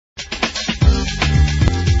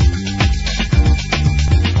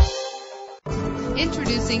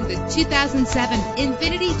Introducing the 2007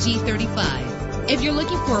 Infiniti G35. If you're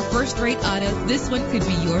looking for a first-rate auto, this one could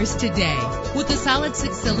be yours today. With a solid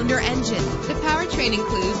 6-cylinder engine, the powertrain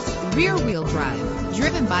includes rear-wheel drive,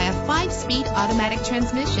 driven by a 5-speed automatic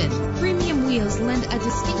transmission. Premium wheels lend a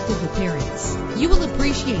distinctive appearance. You will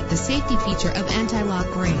appreciate the safety feature of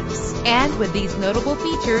anti-lock brakes. And with these notable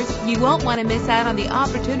features, you won't want to miss out on the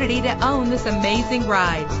opportunity to own this amazing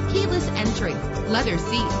ride. Keyless entry, leather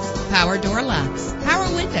seats, power door locks,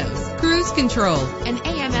 power windows, cruise control, an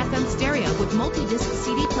AM/FM stereo with multi-disc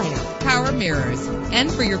CD player, power mirrors.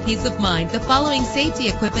 And for your peace of mind, the following safety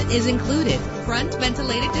equipment is included: front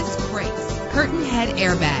ventilated disc brakes, curtain head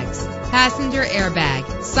airbags, passenger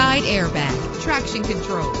airbag, side airbag, traction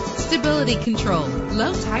control, stability control,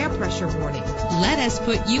 low tire pressure warning. Let us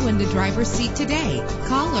put you in the driver's seat today.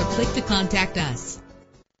 Call or click to contact us.